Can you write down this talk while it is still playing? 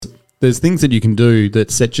there's things that you can do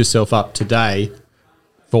that set yourself up today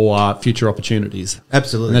for future opportunities.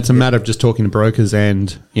 Absolutely. And that's a matter of just talking to brokers and,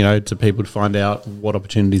 to people to find out what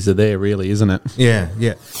opportunities are there, really, isn't it? Yeah.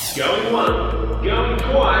 Going once, going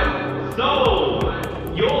twice, sold.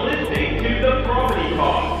 You're listening to The Property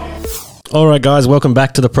Pod. All right, guys, welcome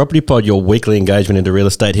back to The Property Pod, your weekly engagement into real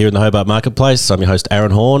estate here in the Hobart Marketplace. I'm your host,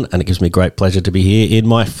 Aaron Horn, and it gives me great pleasure to be here in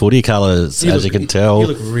my footy colours, as you can tell. You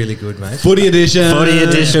look really good, mate. Footy edition. Footy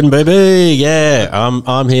edition, baby. Yeah,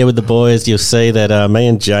 I'm here with the boys. You'll see that me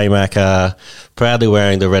and J-Mac are proudly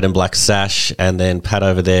wearing the red and black sash, and then Pat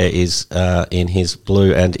over there is in his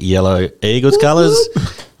blue and yellow Eagles colours.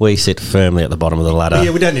 We sit firmly at the bottom of the ladder.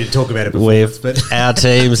 Yeah, we don't need to talk about it before. But our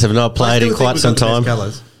teams have not played in quite some time.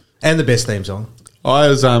 And the best theme song. I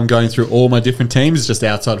was going through all my different teams just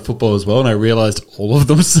outside of football as well, and I realised all of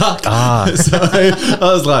them suck. So I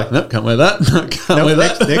was like, nope, can't wear that. Can't wear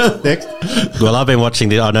that. Next. Well, I've been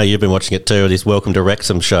watching I know you've been watching it too, this Welcome to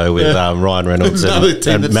Wrexham show with Ryan Reynolds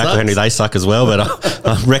and Matt Henry. They suck as well,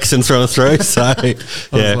 but Wrexham through and through. So, I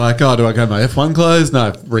was like, do I go my F1 clothes?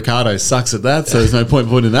 No, Ricardo sucks at that, so there's no point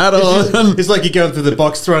putting that on. It's like you're going through the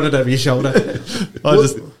box, throwing it over your shoulder. I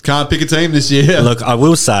just can't pick a team this year. Look, I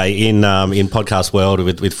will say in podcast world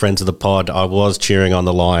with friends of the pod, I was cheering on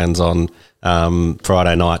the Lions on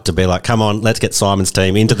Friday night to be like, come on, let's get Simon's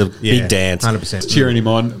team into the big dance. 100%. Cheering him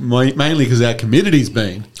on, mainly because how committed he's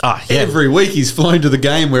been. Every week he's flown to the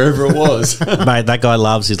game wherever it was. Mate, that guy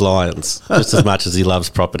loves his Lions just as much as he loves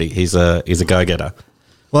property. He's a go-getter.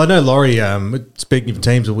 Well, I know Laurie, speaking of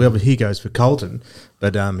teams, he goes for Colton,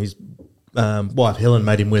 but his wife Helen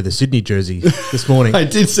made him wear the Sydney jersey this morning. I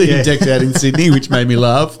did see him decked out in Sydney, which made me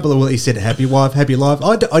laugh. Well, he said, happy wife, happy life.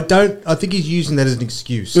 I think he's using that as an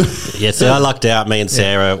excuse. Yeah, so I lucked out. Me and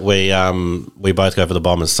Sarah, we both go for the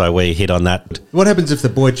Bombers, so we hit on that. What happens if the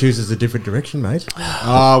boy chooses a different direction, mate?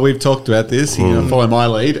 We've talked about this. He's going to follow my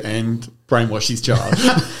lead and brainwash his child.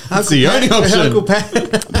 That's the only option. Uncle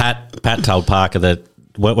Pat. Pat told Parker that,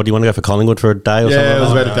 what do you want to go for Collingwood for a day or something? Yeah, it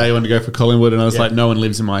was about a day I wanted to go for Collingwood, and I was like, no one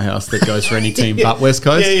lives in my house that goes for any team but West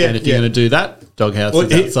Coast. And if you're going to do that, doghouse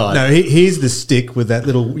is outside. Here's the stick with that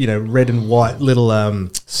little, red and white little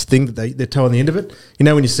thing that they toe on the end of it. You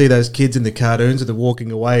know when you see those kids in the cartoons that they're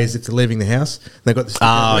walking away as if they're leaving the house, and they've got the stick.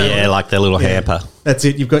 Oh yeah, like their little hamper. That's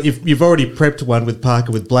it. You've already prepped one with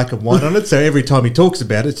Parker with black and white on it, so every time he talks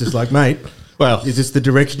about it, it's just like, mate. Well, is this the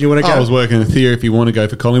direction you want to go? I was working a theory. If you want to go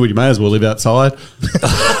for Collingwood, you may as well live outside.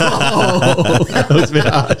 That was a bit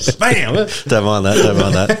harsh. Bam! Don't mind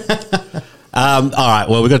that. All right,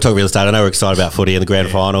 well, we've got to talk real estate. I know we're excited about footy in the grand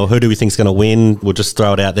final. Who do we think is going to win? We'll just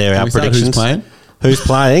throw it out there. Our predictions. Who's playing? Who's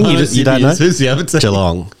playing? You don't know? Who's the other team?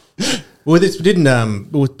 Geelong. Well,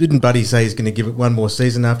 didn't Buddy say he's going to give it one more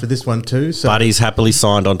season after this one too? So Buddy's happily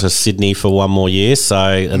signed on to Sydney for one more year, so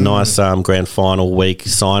a nice grand final week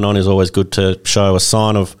sign-on is always good to show a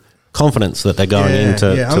sign of confidence that they're going in to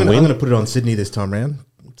win. I'm going to put it on Sydney this time round.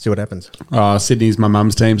 See what happens. Sydney's my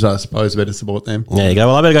mum's team, so I suppose I better support them. There you go.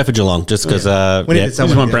 Well, I better go for Geelong just because we need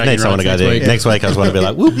someone to go there. Next week I just want to be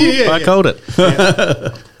like, whoop, I called it.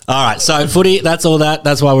 Yeah. All right, so footy, that's all that.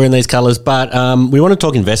 That's why we're in these colours. But we want to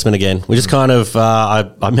talk investment again. We just kind of,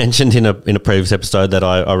 I mentioned in a previous episode that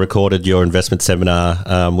I recorded your investment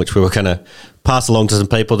seminar, which we were going to pass along to some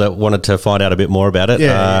people that wanted to find out a bit more about it.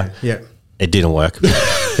 Yeah. It didn't work.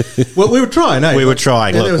 Well, we were trying, eh? We were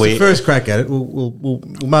trying. Look, was the first crack at it. We'll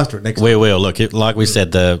master it next time. We will. Look, like we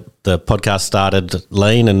said, the podcast started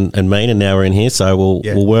lean and mean, and now we're in here. So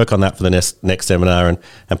we'll work on that for the next seminar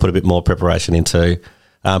and put a bit more preparation into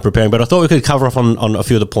preparing. But I thought we could cover off on a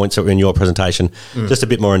few of the points that were in your presentation, just a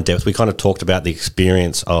bit more in depth. We kind of talked about the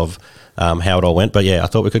experience of how it all went. But yeah, I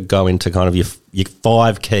thought we could go into kind of your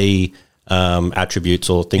 5 key attributes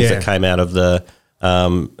or things that came out of the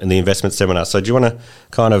in the investment seminar. So do you want to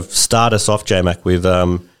kind of start us off, J-Mac, with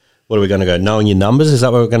what are we going to go? Knowing your numbers? Is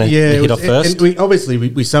that what we're going to hit off first?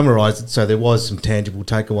 And we summarised it so there was some tangible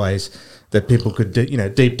takeaways that people could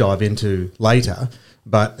deep dive into later.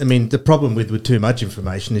 But, I mean, the problem with too much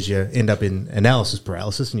information is you end up in analysis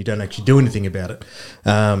paralysis and you don't actually do anything about it.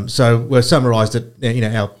 So we've summarised it,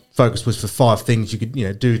 our focus was for 5 things you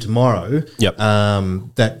could, do tomorrow. Yep.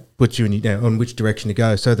 That puts you in, on which direction to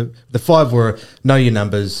go. So the 5 were know your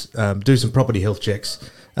numbers, do some property health checks,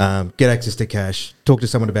 get access to cash, talk to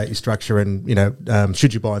someone about your structure and,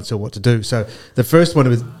 should you buy and sell, what to do. So the first one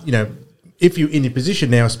was, if you're in your position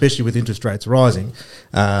now, especially with interest rates rising,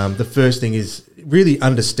 the first thing is really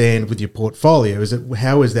understand with your portfolio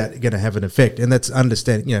how is that going to have an effect, and that's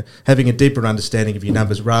understanding, having a deeper understanding of your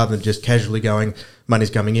numbers rather than just casually going money's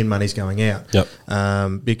coming in, money's going out. Yep.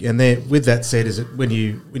 And there, with that said, is that when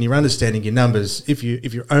you're understanding your numbers, if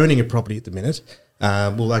you're owning a property at the minute.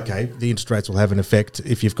 The interest rates will have an effect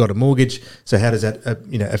if you've got a mortgage. So how does that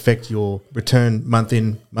affect your return month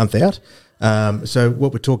in, month out? So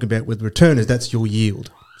what we're talking about with return is that's your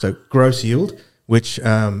yield. So gross yield, which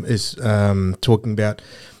is talking about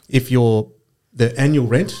if the annual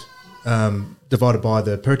rent divided by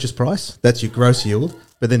the purchase price, that's your gross yield.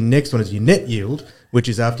 But then the next one is your net yield, which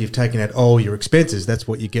is after you've taken out all your expenses. That's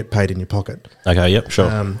what you get paid in your pocket. Okay, yep,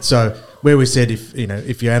 sure. So where we said if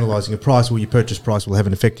you're analysing a price, well, your purchase price will have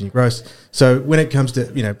an effect on your gross. So when it comes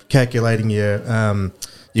to calculating your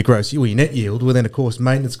gross yield, your net yield, well then of course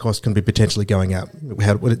maintenance costs can be potentially going up.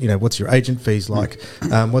 What's your agent fees like?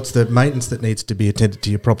 What's the maintenance that needs to be attended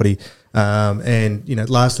to your property? And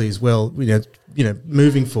lastly as well,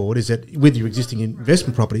 moving forward is that with your existing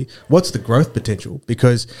investment property, what's the growth potential?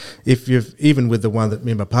 Because if you've even with the one that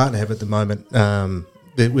me and my partner have at the moment,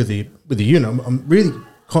 with the unit,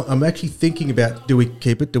 I'm actually thinking about, do we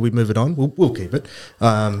keep it? Do we move it on? We'll keep it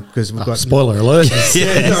because we've got spoiler alert.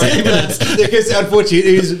 Because unfortunately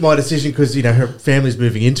it is my decision because her family's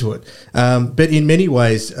moving into it. But in many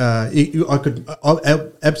ways,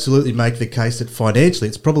 I'll absolutely make the case that financially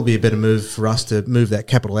it's probably a better move for us to move that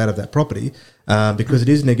capital out of that property. Because it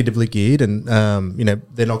is negatively geared, and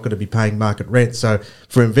they're not going to be paying market rent. So,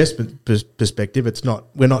 for investment perspective,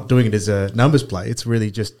 we're not doing it as a numbers play. It's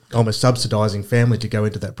really just almost subsidising family to go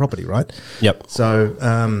into that property, right? Yep.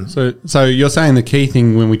 So you're saying the key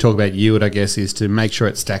thing when we talk about yield, I guess, is to make sure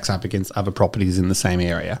it stacks up against other properties in the same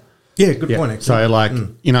area. Yeah, good point. Actually.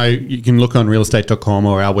 So, you can look on realestate.com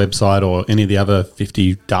or our website or any of the other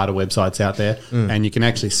 50 data websites out there, and you can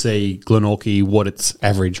actually see Glenorchy, what its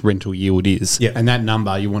average rental yield is. Yeah. And that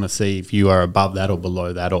number, you want to see if you are above that or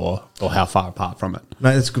below that or how far apart from it.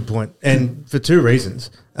 Mate, that's a good point. And for two reasons.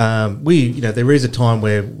 There is a time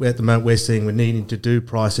where at the moment we're needing to do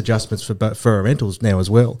price adjustments for our rentals now as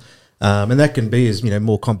well. And that can be as,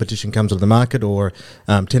 more competition comes onto the market or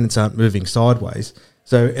tenants aren't moving sideways.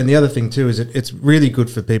 So, and the other thing too is it's really good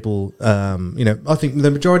for people. I think the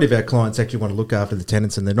majority of our clients actually want to look after the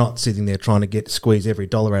tenants, and they're not sitting there trying to squeeze every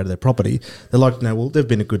dollar out of their property. They like to know, well, they've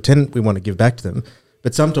been a good tenant, we want to give back to them.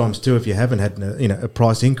 But sometimes too, if you haven't had a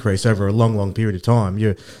price increase over a long period of time,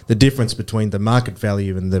 the difference between the market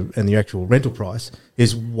value and the actual rental price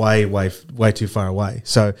is way too far away.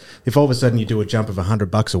 So if all of a sudden you do a jump of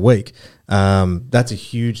 $100 a week, that's a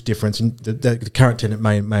huge difference. And the current tenant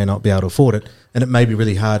may not be able to afford it, and it may be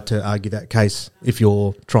really hard to argue that case if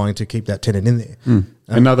you're trying to keep that tenant in there.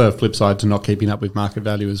 Another flip side to not keeping up with market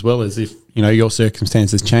value as well is if your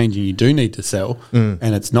circumstances change and you do need to sell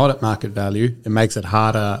and it's not at market value, it makes it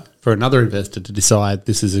harder for another investor to decide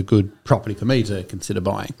this is a good property for me to consider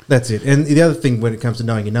buying. That's it. And the other thing when it comes to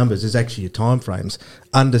knowing your numbers is actually your timeframes.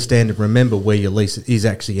 Understand and remember where your lease is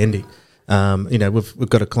actually ending. We've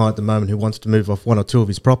got a client at the moment who wants to move off one or two of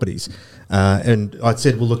his properties. And I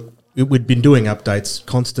said, well, look, we'd been doing updates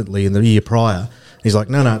constantly in the year prior. He's like,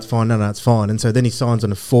 no, it's fine. No, it's fine. And so then he signs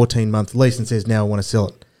on a 14-month lease and says, now I want to sell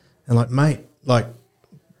it. And mate,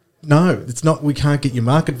 no, it's not. We can't get your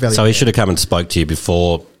market value. So he should have come and spoke to you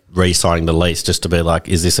before re-signing the lease just to be like,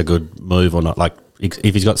 is this a good move or not? Like,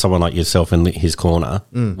 if he's got someone like yourself in his corner,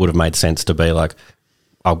 would have made sense to be like,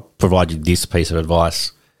 I'll provide you this piece of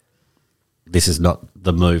advice. This is not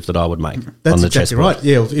the move that I would make. That's on the exactly chessboard. right.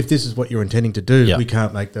 Yeah, if this is what you're intending to do, we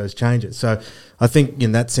can't make those changes. So I think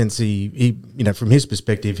in that sense, he from his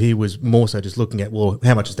perspective, he was more so just looking at, well,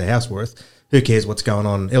 how much is the house worth? Who cares what's going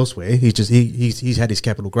on elsewhere? He's had his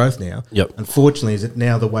capital growth now. Yep. Unfortunately, is that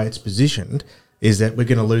now the way it's positioned is that we're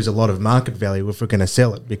going to lose a lot of market value if we're going to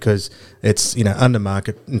sell it because it's under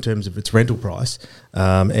market in terms of its rental price,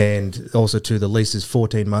 and also to the lease is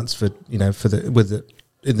 14 months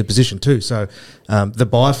in the position too. So the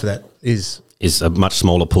buyer for that is a much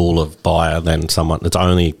smaller pool of buyer than someone that's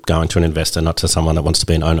only going to an investor, not to someone that wants to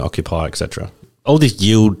be an owner-occupier, etc. All this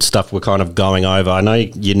yield stuff we're kind of going over. I know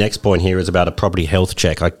your next point here is about a property health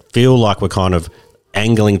check. I feel like we're kind of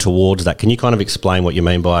angling towards that. Can you kind of explain what you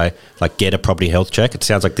mean by get a property health check? It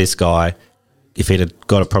sounds like this guy, if he'd have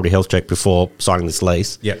got a property health check before signing this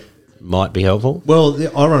lease, might be helpful. Well,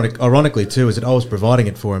 ironically too is that I was providing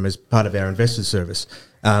it for him as part of our investor service.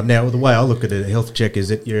 Now, the way I look at a health check is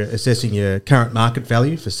that you're assessing your current market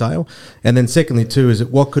value for sale. And then secondly, too, is that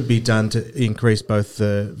what could be done to increase both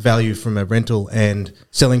the value from a rental and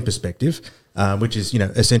selling perspective. which is,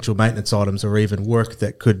 essential maintenance items or even work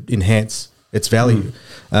that could enhance its value.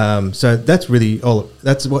 So that's really all.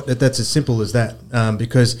 That's as simple as that.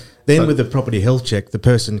 Because then with the property health check, the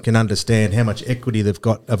person can understand how much equity they've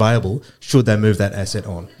got available should they move that asset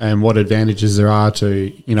on, and what advantages there are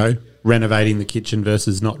to renovating the kitchen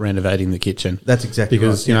versus not renovating the kitchen. That's exactly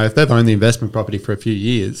because right. If they've owned the investment property for a few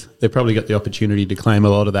years, they've probably got the opportunity to claim a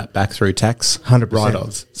lot of that back through tax 100%.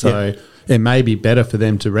 write-offs. So it may be better for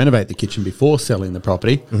them to renovate the kitchen before selling the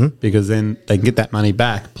property, because then they can get that money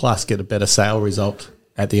back plus get a better sale result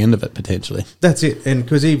at the end of it potentially. That's it. And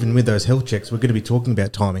because even with those health checks, we're going to be talking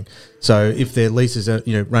about timing. So if their leases are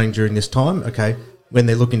running during this time, okay, when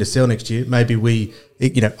they're looking to sell next year, maybe we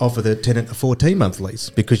offer the tenant a 14-month lease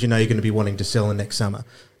because you're going to be wanting to sell in next summer.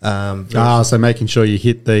 So making sure you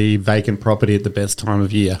hit the vacant property at the best time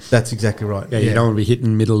of year. That's exactly right. Yeah, you don't want to be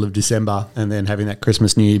hitting middle of December and then having that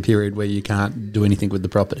Christmas New Year period where you can't do anything with the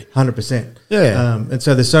property. 100%. Yeah. And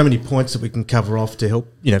so there's so many points that we can cover off to help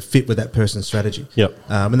fit with that person's strategy. Yep.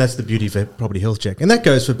 And that's the beauty of a property health check, and that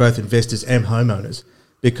goes for both investors and homeowners.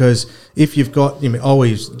 Because if you've got,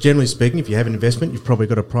 always generally speaking, if you have an investment, you've probably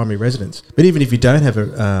got a primary residence. But even if you don't have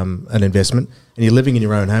an investment and you're living in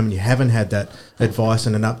your own home and you haven't had that advice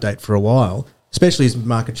and an update for a while, especially as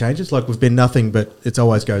market changes, like we've been nothing but it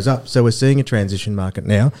always goes up. So we're seeing a transition market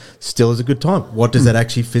now. Still is a good time. What does that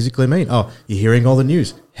actually physically mean? Oh, you're hearing all the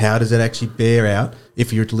news. How does that actually bear out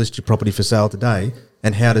if you were to list your property for sale today?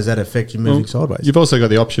 And how does that affect you moving sideways? You've also got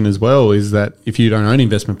the option as well is that if you don't own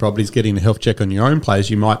investment properties, getting a health check on your own place,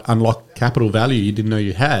 you might unlock capital value you didn't know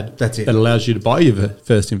you had. That's it. That allows you to buy your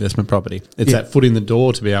first investment property. It's that foot in the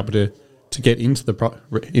door to be able to get into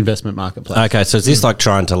the investment marketplace. Okay, so is this like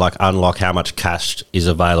trying to unlock how much cash is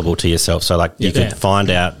available to yourself? So you can find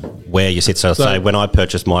out where you sit. So say when I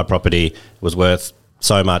purchased my property, it was worth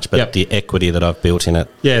so much, but the equity that I've built in it.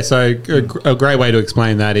 Yeah, so a great way to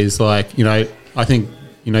explain that is I think,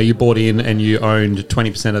 you bought in and you owned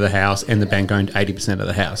 20% of the house and the bank owned 80% of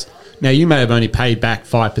the house. Now, you may have only paid back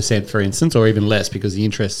 5%, for instance, or even less because the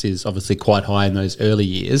interest is obviously quite high in those early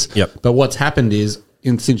years. Yep. But what's happened is,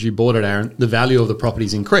 since you bought it, Aaron, the value of the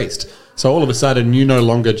property's increased. So all of a sudden, you no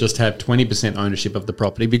longer just have 20% ownership of the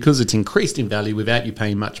property because it's increased in value without you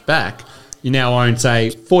paying much back. You now own,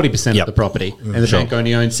 say, 40% of the property and the bank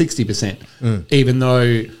only owns 60%. Even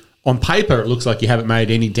though on paper it looks like you haven't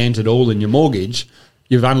made any dent at all in your mortgage,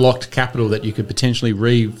 you've unlocked capital that you could potentially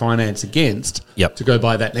refinance against to go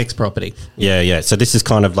buy that next property. Yeah. So this is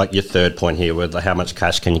kind of like your third point here, with how much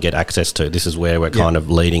cash can you get access to. This is where we're kind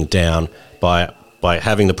of leading down by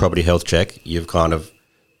having the property health check. You can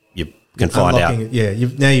find out.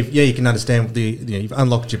 You can understand you've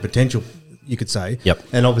unlocked your potential, you could say. Yep.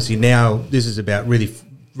 And obviously now this is about really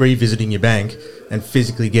revisiting your bank and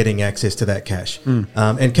physically getting access to that cash.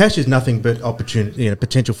 And cash is nothing but opportunity,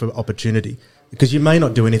 potential for opportunity. Because you may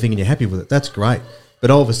not do anything and you're happy with it. That's great. But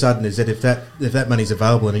all of a sudden is that if that money's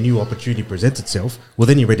available and a new opportunity presents itself, well,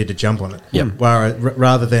 then you're ready to jump on it. Yep.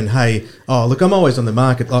 Rather than, hey, look, I'm always on the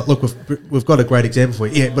market. Like, look, we've got a great example for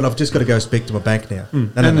you. Yeah, but I've just got to go speak to my bank now.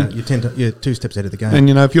 No. You're 2 steps ahead of the game. And,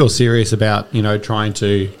 if you're serious about, trying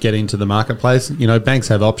to get into the marketplace, banks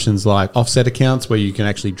have options like offset accounts where you can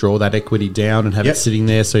actually draw that equity down and have it sitting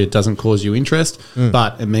there so it doesn't cause you interest.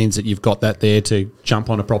 But it means that you've got that there to jump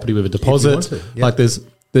on a property with a deposit. Like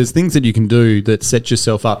there's things that you can do that set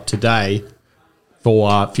yourself up today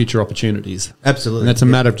for future opportunities. Absolutely. And that's a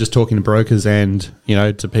matter of just talking to brokers and,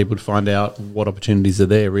 to people to find out what opportunities are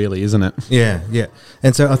there, really, isn't it? Yeah.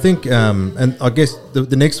 And so I think, and I guess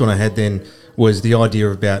the next one I had then was the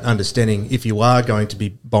idea about understanding if you are going to be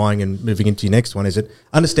buying and moving into your next one, is it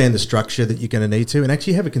understand the structure that you're going to need to and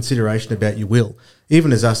actually have a consideration about your will.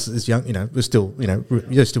 Even as us as young, we're still,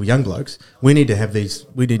 you're still young blokes, we need to have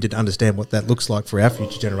we need to understand what that looks like for our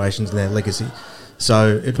future generations and their legacy.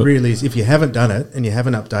 So it really is, if you haven't done it and you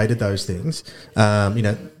haven't updated those things,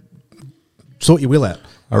 sort your will out.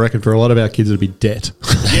 I reckon for a lot of our kids it'll be debt.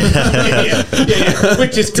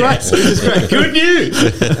 Which is great. Good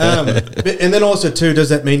news. And then also too, does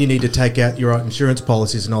that mean you need to take out your insurance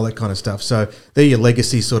policies and all that kind of stuff? So they're your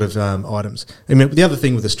legacy sort of items. I mean, the other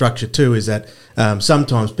thing with the structure too is that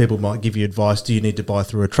sometimes people might give you advice, do you need to buy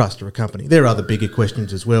through a trust or a company? There are other bigger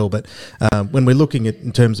questions as well, but when we're looking at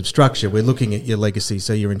in terms of structure, we're looking at your legacy,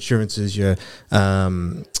 so your insurances, your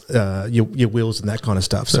wills and that kind of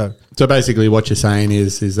stuff. So basically what you're saying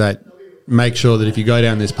is that make sure that if you go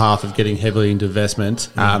down this path of getting heavily into investment,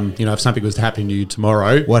 if something was to happen to you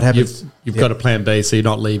tomorrow, what happens? You've got a plan B, so you're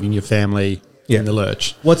not leaving your family in the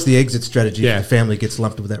lurch. What's the exit strategy if the family gets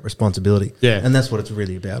lumped with that responsibility? Yeah. And that's what it's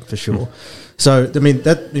really about, for sure. So,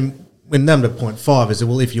 when number 0.5 is,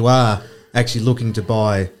 well, if you are actually looking to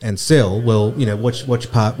buy and sell, well,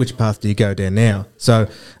 which path do you go down now? So,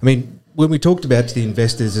 I mean, when we talked about to the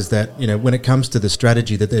investors is that, when it comes to the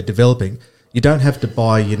strategy that they're developing, you don't have to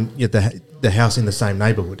buy the house in the same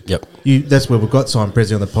neighbourhood. Yep. That's where we've got Simon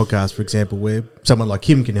Prezi on the podcast, for example, where someone like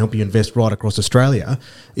him can help you invest right across Australia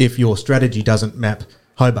if your strategy doesn't map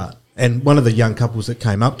Hobart. And one of the young couples that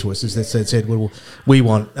came up to us is that said, well, we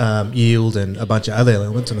want yield and a bunch of other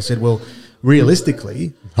elements. And I said, well,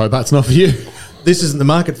 realistically, Hobart's not for you. This isn't the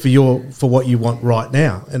market for what you want right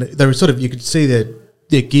now. And they were you could see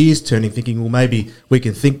their gears turning, thinking, well, maybe we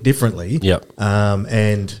can think differently. Yep.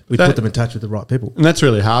 And we put them in touch with the right people. And that's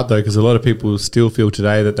really hard, though, because a lot of people still feel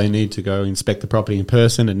today that they need to go inspect the property in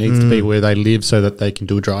person. It needs to be where they live so that they can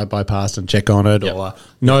do a drive-by pass and check on it, or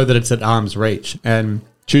know that it's at arm's reach. And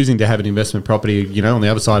choosing to have an investment property, on the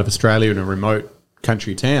other side of Australia in a remote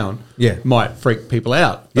country town might freak people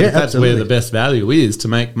out. But if that's where the best value is to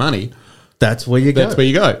make money, that's where you go. That's where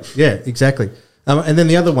you go. Yeah, exactly. And then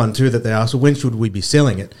the other one too that they ask, well, when should we be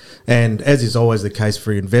selling it? And as is always the case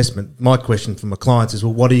for investment, my question from my clients is,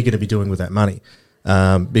 well, what are you going to be doing with that money?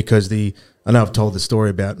 Because I know I've told the story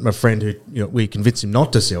about my friend who we convinced him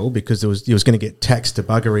not to sell because he was going to get taxed to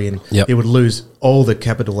buggery and he would lose all the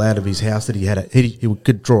capital out of his house that he had he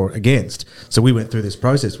could draw against. So we went through this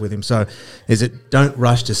process with him. So don't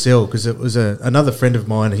rush to sell, because it was another friend of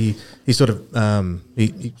mine. He sort of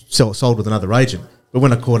he sold with another agent. But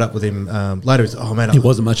when I caught up with him later, he said, oh, man. He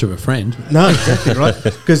wasn't much of a friend. No, exactly, right?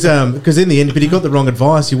 Because in the end, but he got the wrong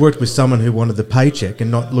advice. He worked with someone who wanted the paycheck and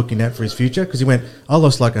not looking out for his future, because he went, I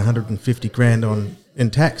lost like 150 grand in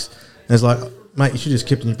tax. And it's like, mate, you should have just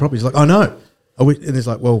kept in your property. He's like, oh, no. And it's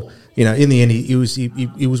like, well, in the end,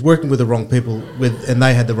 he was working with the wrong people and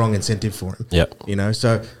they had the wrong incentive for him. Yep.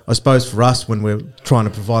 So I suppose for us, when we're trying to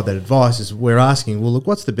provide that advice, is we're asking, well, look,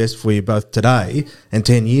 what's the best for you both today and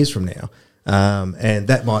 10 years from now? And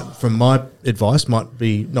that might, from my advice, might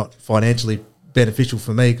be not financially beneficial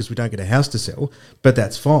for me because we don't get a house to sell, but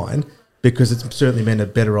that's fine because it's certainly meant a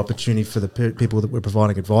better opportunity for the people that we're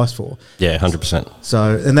providing advice for. Yeah, 100%.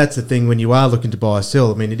 So, and that's the thing when you are looking to buy or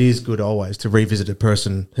sell. I mean, it is good always to revisit a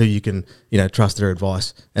person who you can, trust their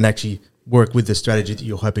advice and actually work with the strategy that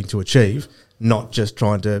you're hoping to achieve, not just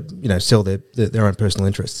trying to, sell their own personal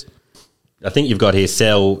interests. I think you've got here,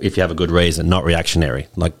 sell if you have a good reason, not reactionary.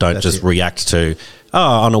 Like, don't just react to,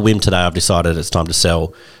 on a whim today I've decided it's time to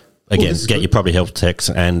sell. Again, get your property health checks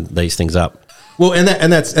and these things up. Well,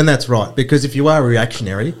 and that's right, because if you are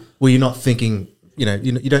reactionary, well, you're not thinking,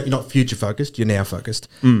 you're not future focused. You're now focused.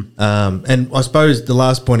 And I suppose the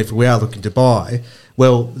last point, if we are looking to buy,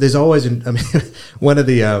 well, there's always one of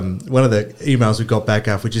the emails we got back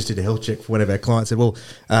after we just did a health check for one of our clients said, well,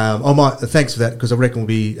 thanks for that, because I reckon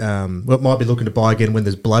might be looking to buy again when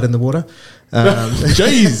there's blood in the water.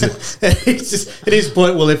 Jeez. It's just at his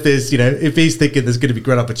point. Well, if there's if he's thinking there's going to be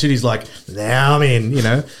great opportunities, like now I'm in,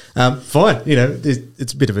 fine.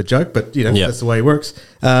 It's a bit of a joke, but that's the way it works.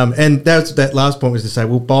 And that last point was to say,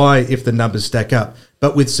 well, buy if the numbers stack up,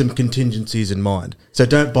 but with some contingencies in mind. So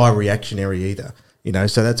don't buy reactionary either.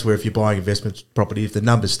 So that's where if you're buying investment property, if the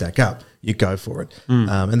numbers stack up, you go for it.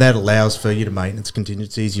 And that allows for you to maintenance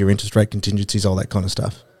contingencies, your interest rate contingencies, all that kind of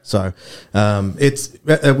stuff. So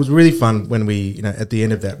it was really fun when we, at the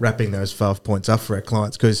end of that, wrapping those 5 points up for our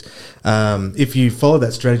clients, because if you follow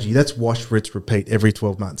that strategy, that's wash, rinse, repeat every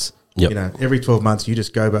 12 months. Yep. Every 12 months, you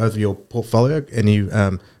just go over your portfolio and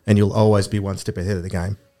you'll always be one step ahead of the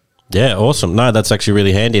game. Yeah, awesome. No, that's actually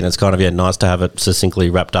really handy, and it's kind of nice to have it succinctly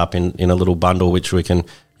wrapped up in a little bundle, which we can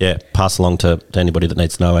pass along to anybody that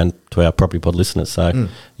needs to know and to our Property Pod listeners. So,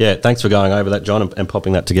 thanks for going over that, John, and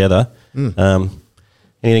popping that together.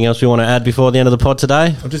 Anything else we want to add before the end of the pod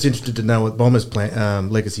today? I'm just interested to know what Bomber's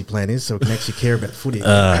legacy plan is, so we can actually care about footy.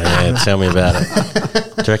 Tell me about it.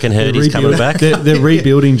 Do you reckon Hurdy's coming back? They're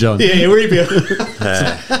rebuilding, John. Yeah, rebuilding.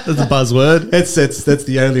 That's a buzzword. That's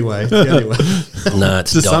the only way. No,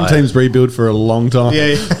 it's just some teams rebuild for a long time.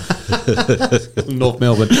 Yeah. North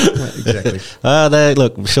Melbourne. Exactly.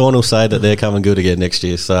 Look, Sean will say that they're coming good again next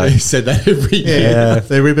year. So he said that every year. Yeah,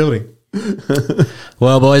 they're rebuilding.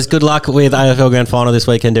 Well, boys, good luck with AFL Grand Final this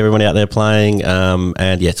weekend, everyone out there playing.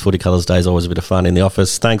 And it's Footy Colours Day is always a bit of fun in the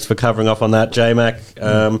office. Thanks for covering off on that, J-Mac.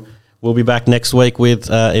 We'll be back next week with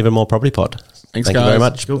even more Property Pod. Thank you very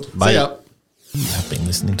much. Cool. Bye. See ya. You have been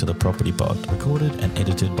listening to the Property Pod, recorded and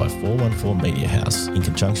edited by 414 Media House in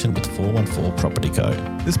conjunction with 414 Property Code.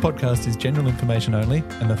 This podcast is general information only,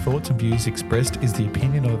 and the thoughts and views expressed is the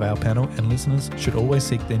opinion of our panel, and listeners should always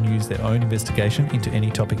seek and use their own investigation into any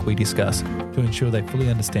topic we discuss to ensure they fully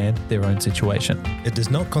understand their own situation. It does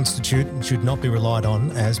not constitute and should not be relied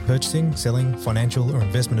on as purchasing, selling, financial or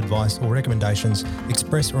investment advice or recommendations,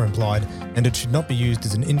 express or implied, and it should not be used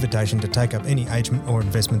as an invitation to take up any agent or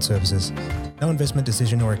investment services. No investment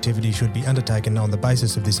decision or activity should be undertaken on the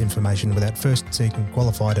basis of this information without first seeking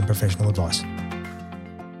qualified and professional advice.